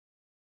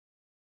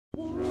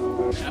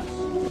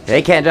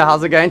Hey Kendra,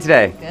 how's it going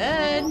today?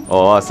 Good.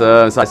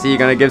 Awesome. So I see you're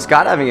going to give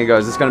skydiving a go.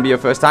 Is this going to be your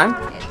first time?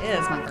 It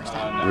is my first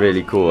time.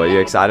 Really cool. Are you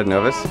excited,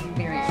 nervous?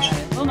 Very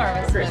excited. A little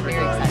nervous, but very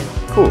excited.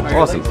 Cool,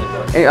 awesome.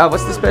 Hey,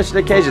 what's the special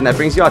occasion that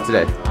brings you out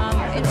today?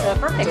 It's a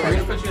birthday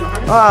present.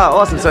 Oh,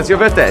 awesome. So it's your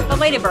birthday.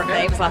 Belated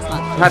birthday. It was last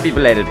month. Happy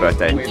belated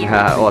birthday. Thank you.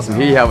 Awesome.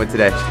 Who are you here with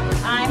today?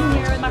 I'm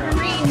here with my friend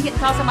Reed.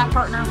 He's also my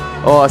partner.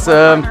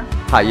 Awesome.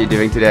 How are you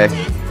doing today?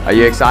 Are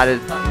you excited?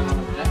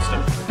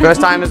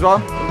 First time as well?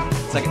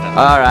 Second time.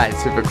 Alright,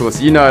 super cool.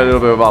 So you know a little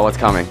bit about what's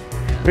coming.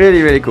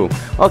 Really, really cool.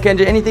 Well,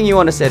 Kendra, anything you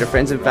want to say to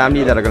friends and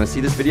family that are going to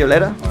see this video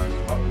later?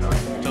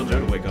 Tell Joe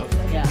to wake up.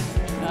 Yeah.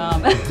 No,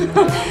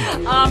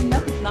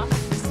 not.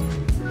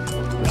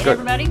 Let's go.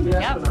 Everybody?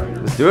 Yeah.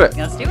 Let's do it.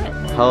 Let's do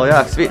it. Hell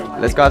yeah, sweet.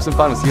 Let's go have some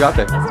fun. We'll see you out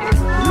there. Let's do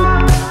it.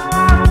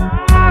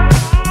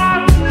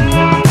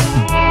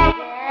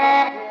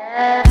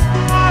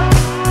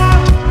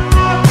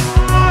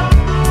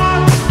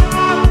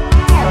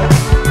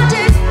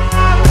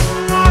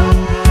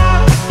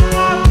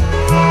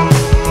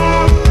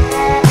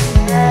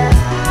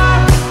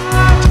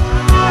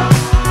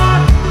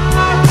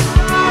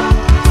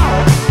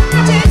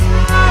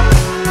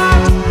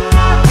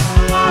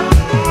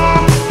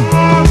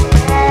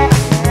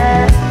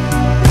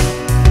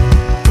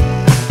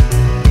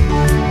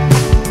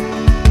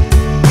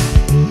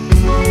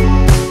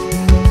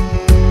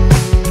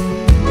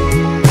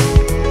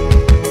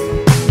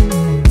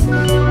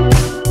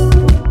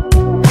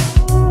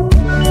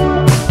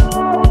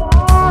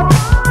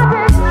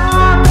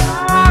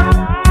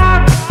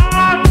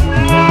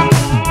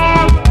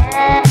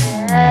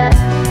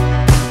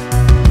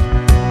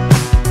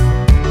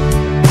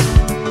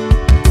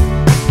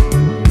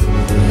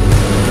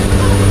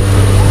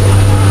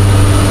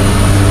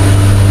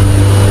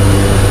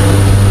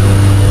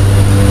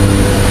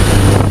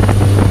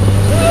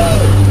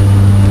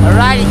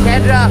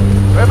 Kendra,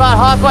 we're about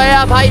halfway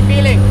up. How are you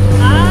feeling?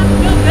 I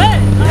feel good.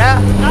 Yeah?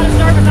 Not as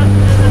nervous as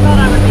I thought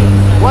I would be.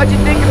 So. What'd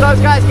you think of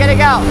those guys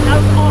getting out? That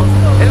was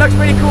awesome. It looks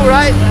pretty cool,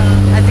 right?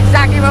 Yeah. That's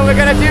exactly what we're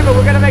gonna do, but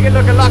we're gonna make it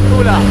look a lot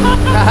cooler.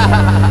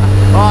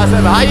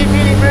 Awesome. How are you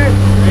feeling, bro?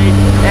 Great.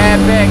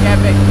 Epic,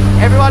 epic.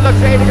 Everyone looks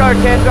ready to go.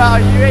 Kendra,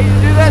 are you ready to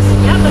do this?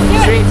 Yeah, let's do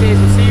it. Sweeties,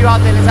 we'll see you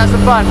out there. Let's have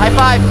some fun. High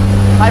five.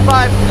 High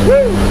five.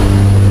 Woo!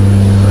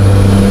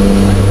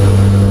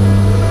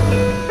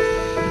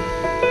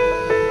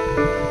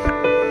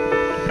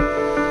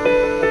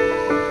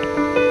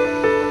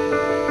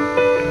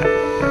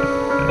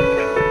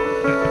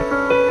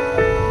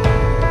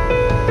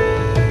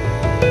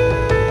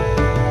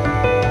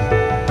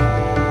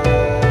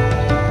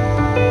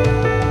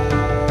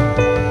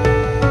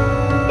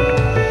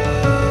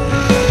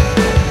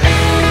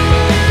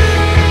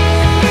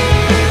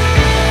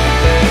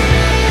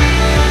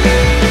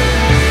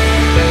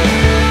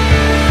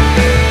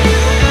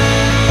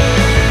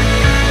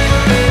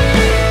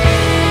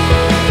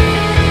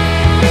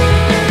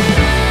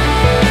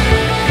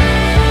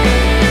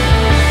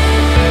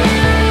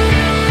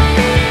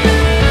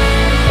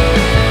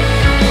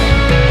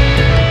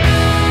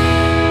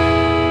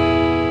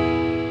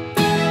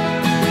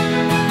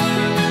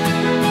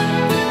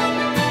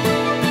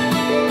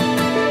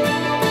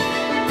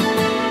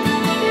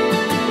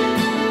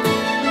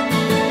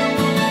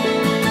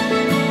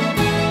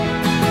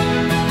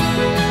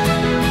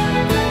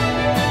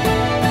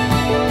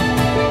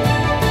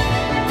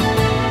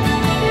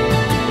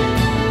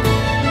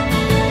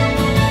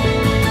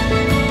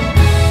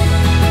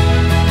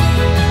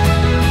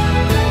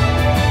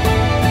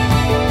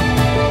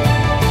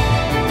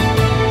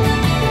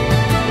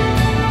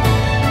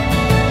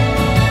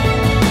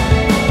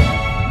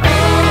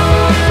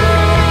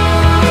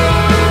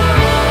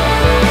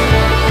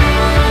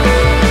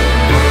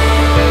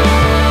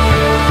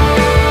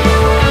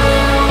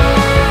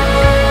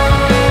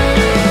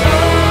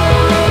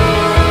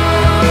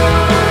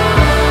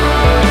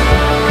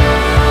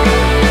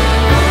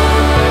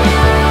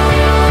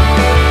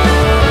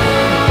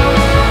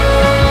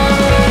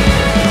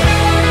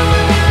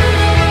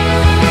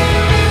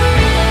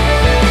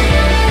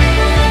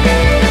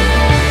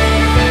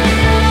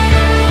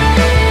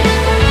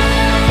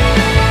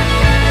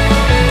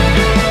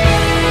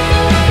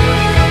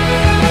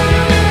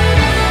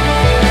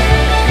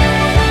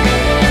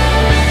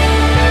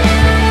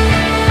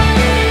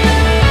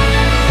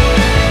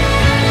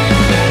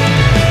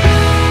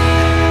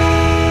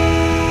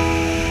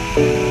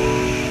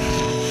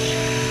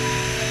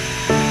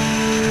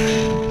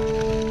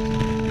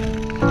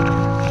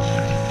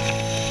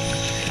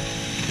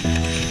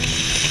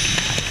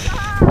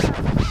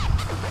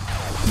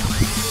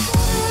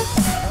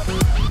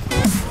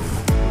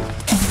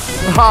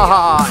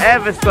 Oh,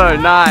 ever so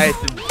nice.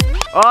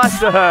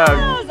 Awesome.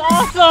 That was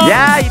awesome.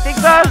 Yeah, you think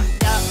so?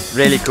 Yeah.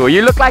 Really cool.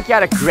 You look like you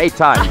had a great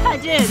time. I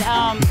did.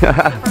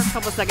 The first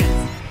couple seconds.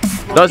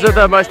 Those are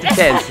the most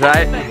intense,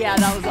 right? But yeah,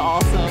 that was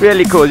awesome.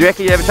 Really cool. You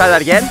reckon you ever try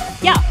that again?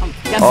 Yeah.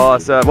 Definitely.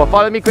 Awesome. Well,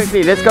 follow me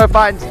quickly. Let's go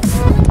find...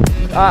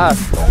 How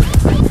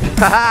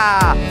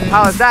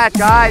was that,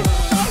 guys?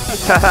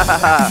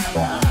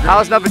 How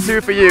was number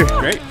 2 for you?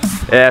 Great.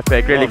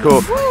 Epic, really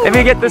cool. Let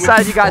me get this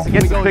side, you guys, and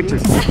get some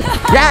pictures.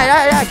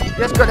 Yeah.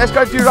 Let's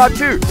go do round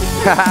 2.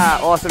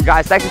 Awesome,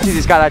 guys. Thanks for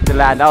choosing Skydive to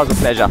land. That was a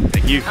pleasure.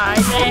 Thank you. All right,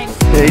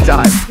 thanks.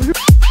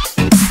 Anytime.